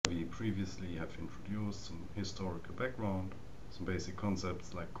previously have introduced some historical background, some basic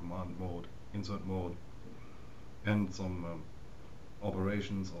concepts like command mode, insert mode, and some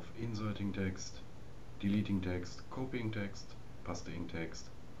operations of inserting text, deleting text, copying text, pasting text,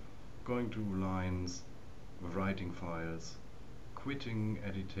 going to lines, writing files, quitting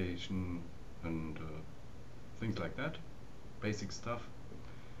editation, and things like that. Basic stuff.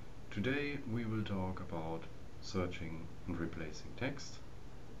 Today we will talk about searching and replacing text.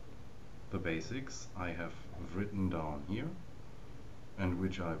 The basics I have written down here, and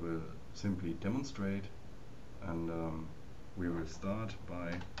which I will simply demonstrate, and we will start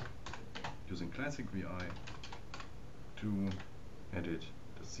by using classic VI to edit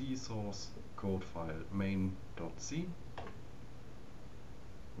the C source code file main.c,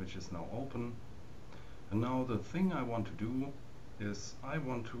 which is now open. And now the thing I want to do is I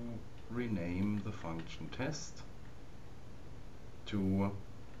want to rename the function test to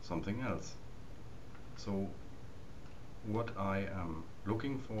something else. So what I am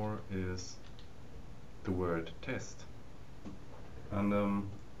looking for is the word test. And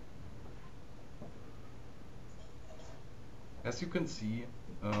as you can see,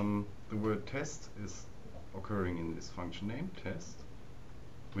 the word test is occurring in this function name test,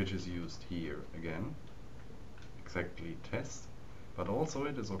 which is used here again, exactly test, but also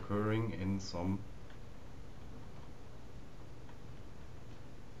it is occurring in some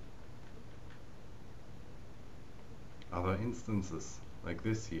other instances like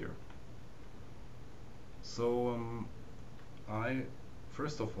this here. So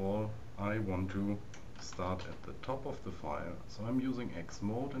first of all I want to start at the top of the file, so I'm using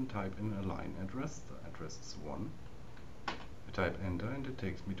xmode and type in a line address. The address is 1. I type enter and it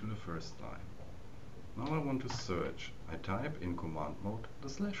takes me to the first line. Now I want to search. I type in command mode the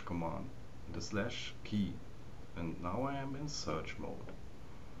slash command, the slash key, and now I am in search mode.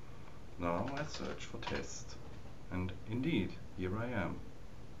 Now I search for test, and indeed here I am.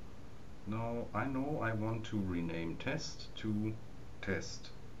 Now I know I want to rename test to test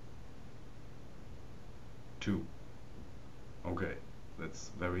 2. Okay,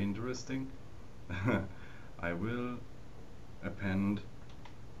 that's very interesting. I will append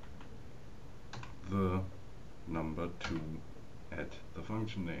the number 2 at the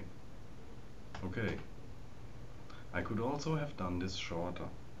function name. Okay, I could also have done this shorter.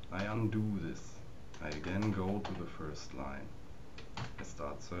 I undo this. I again go to the first line. I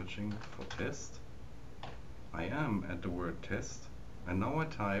start searching for test. I am at the word test, and now I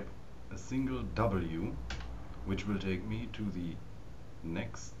type a single W, which will take me to the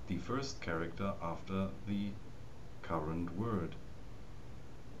first character after the current word.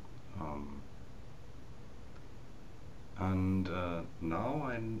 Now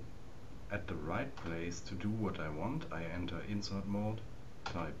I'm at the right place to do what I want. I enter insert mode,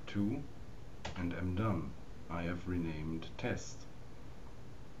 type 2, and am done. I have renamed test.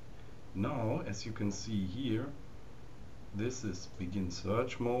 Now, as you can see here, this is begin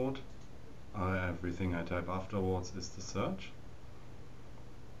search mode. Everything I type afterwards is the search.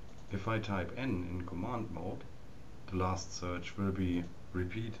 If I type N in command mode, the last search will be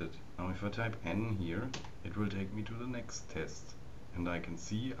repeated. Now if I type N here, it will take me to the next test, and I can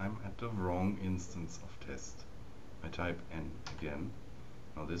see I'm at the wrong instance of test. I type N again.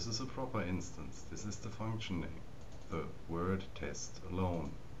 Now this is a proper instance. This is the function name, the word test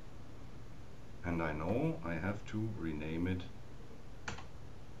alone. And I know I have to rename it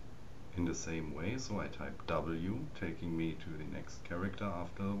in the same way, so I type W, taking me to the next character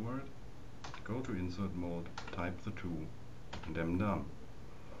after the word, go to insert mode, type the 2, and am done.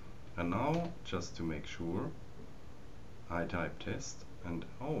 And now, just to make sure, I type test, and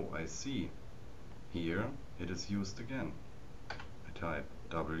oh, I see, here it is used again. I type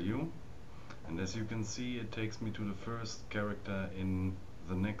W, and as you can see, it takes me to the first character in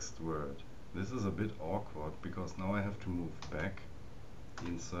the next word. This is a bit awkward, because now I have to move back,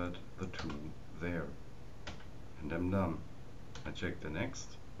 insert the 2 there, and I'm done. I check the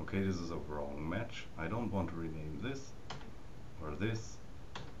next. Okay, this is a wrong match. I don't want to rename this or this.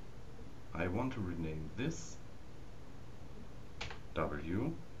 I want to rename this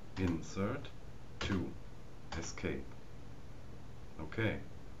W, insert 2, escape. Okay,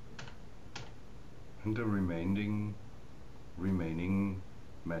 and the remaining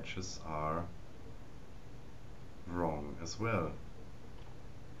matches are wrong as well.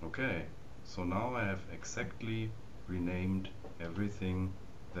 Okay, so now I have exactly renamed everything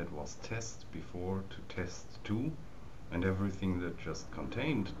that was test before to test 2, and everything that just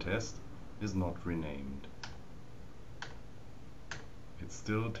contained test is not renamed. It's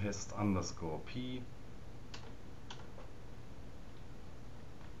still test underscore P,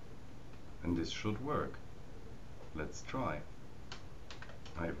 and this should work. Let's try.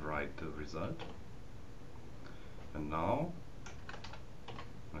 I write the result, and now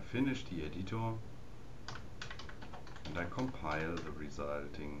I finish the editor and I compile the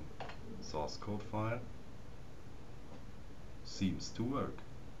resulting source code file. Seems to work.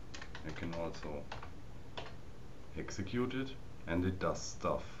 I can also execute it and it does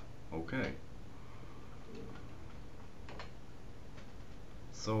stuff. Okay.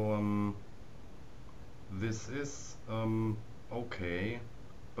 So this is okay,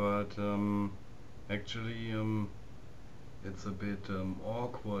 but actually it's a bit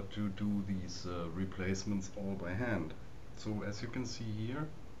awkward to do these replacements all by hand. So as you can see here,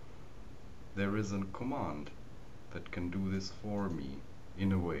 there is a command that can do this for me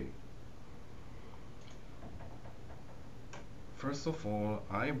in a way. First of all,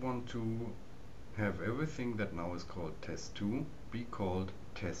 I want to have everything that now is called test2 be called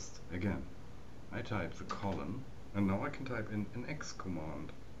test again. I type the colon, and now I can type in an X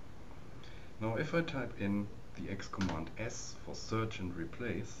command. Now if I type in the X command S for search and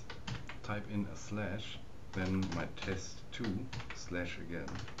replace, type in a slash, then my test2 slash again,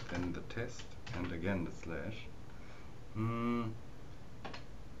 then the test and again the slash,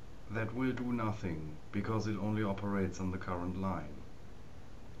 that will do nothing, because it only operates on the current line.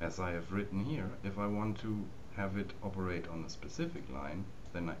 As I have written here, if I want to have it operate on a specific line,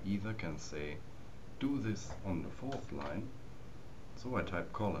 then I either can say do this on the 4th line, so I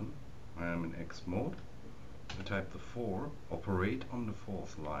type colon, I am in X mode, I type the 4, operate on the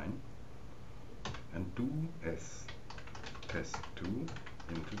 4th line, and do S test2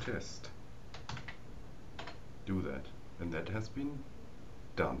 into test. Do that, and that has been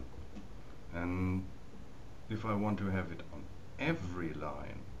done. And if I want to have it on every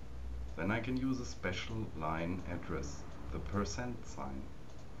line, then I can use a special line address, the %sign.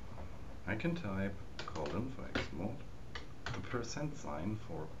 I can type colon for X mode, the %sign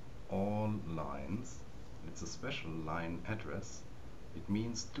for all lines. It's a special line address. It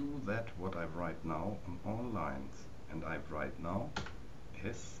means do that what I write now on all lines. And I write now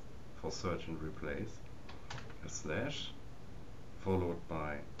S for search and replace, a slash followed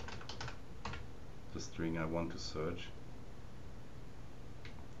by the string I want to search,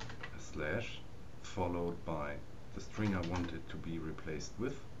 a slash followed by the string I want it to be replaced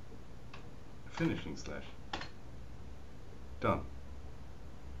with, a finishing slash. Done.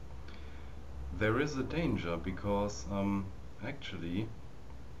 There is a danger because actually,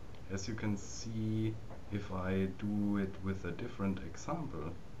 as you can see, if I do it with a different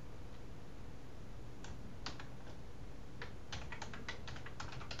example,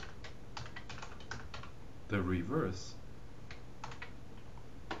 the reverse.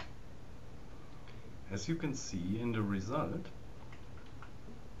 As you can see in the result,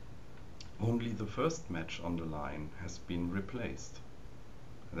 only the first match on the line has been replaced.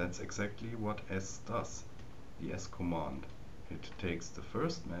 That's exactly what S does, the S command. It takes the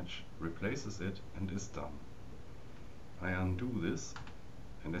first match, replaces it, and is done. I undo this,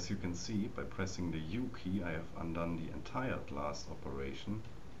 and as you can see, by pressing the U key, I have undone the entire class operation,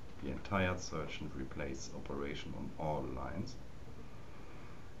 the entire search and replace operation on all lines.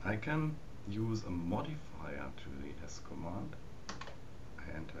 I can use a modifier to the S command.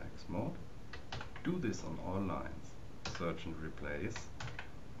 I enter X mode, do this on all lines, search and replace,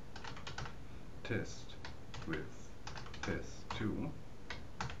 test with test2,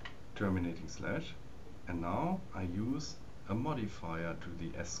 terminating slash, and now I use a modifier to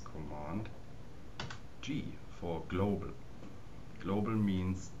the S command, G for global. Global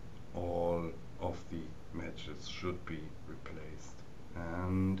means all of the matches should be replaced.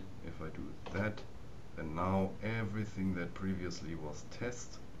 And if I do that, then now everything that previously was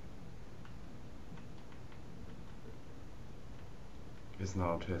test is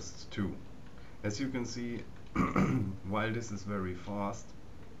now test2. As you can see, while this is very fast,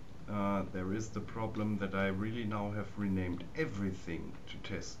 there is the problem that I really now have renamed everything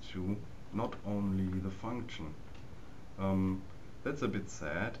to test2, not only the function. That's a bit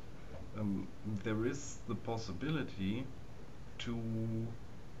sad. There is the possibility to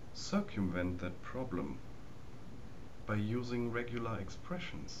circumvent that problem by using regular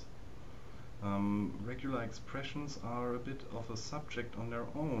expressions. Regular expressions are a bit of a subject on their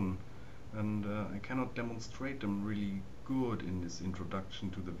own, and I cannot demonstrate them really good in this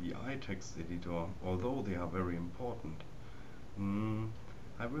introduction to the VI text editor, although they are very important.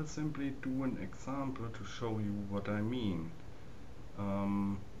 I will simply do an example to show you what I mean.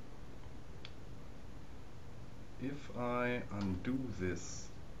 If I undo this,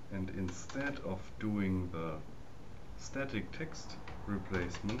 and instead of doing the static text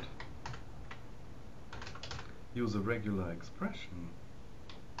replacement, use a regular expression.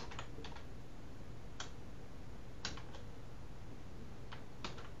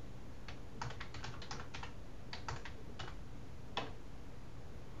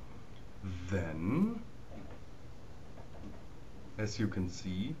 Then, as you can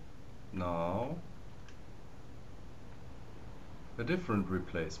see, now a different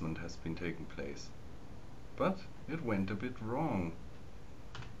replacement has been taken place. But it went a bit wrong.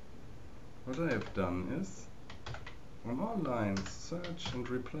 What I have done is, on all lines, search and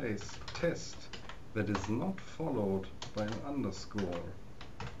replace test that is not followed by an underscore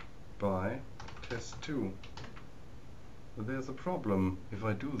by test2. But there's a problem. If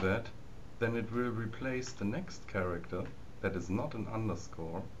I do that, then it will replace the next character that is not an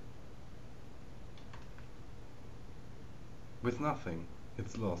underscore with nothing.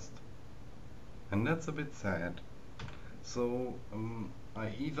 It's lost. And that's a bit sad. So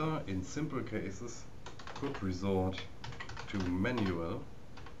I either, in simple cases, could resort to manual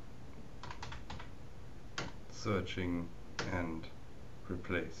searching and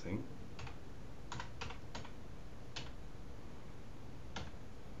replacing,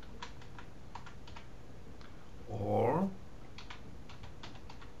 or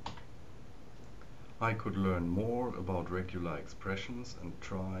I could learn more about regular expressions and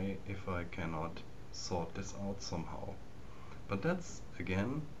try if I cannot sort this out somehow. But that's,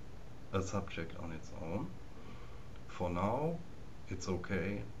 again, a subject on its own. For now, it's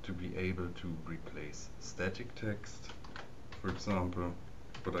okay to be able to replace static text. For example,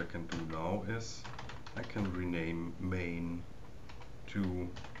 what I can do now is I can rename main to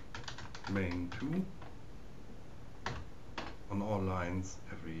main2 on all lines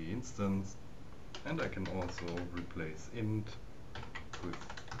every instance, and I can also replace int with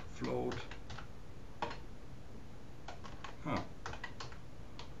float.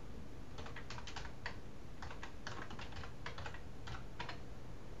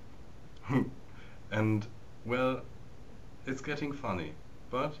 And, well, it's getting funny,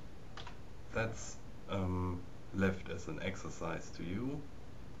 but that's left as an exercise to you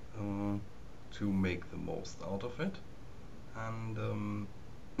to make the most out of it. And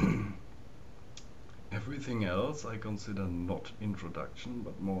everything else I consider not introduction,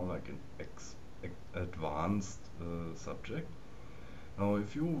 but more like an advanced subject. Now,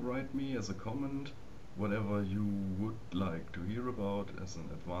 if you write me as a comment whatever you would like to hear about as an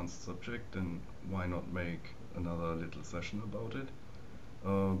advanced subject, then why not make another little session about it?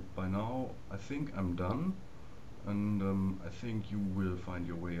 By now, I think I'm done, and I think you will find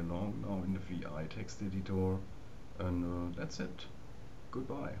your way along now in the VI text editor, and that's it.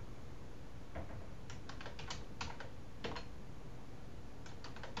 Goodbye.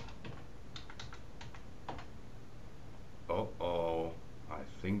 Uh-oh, I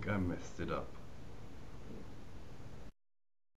think I messed it up.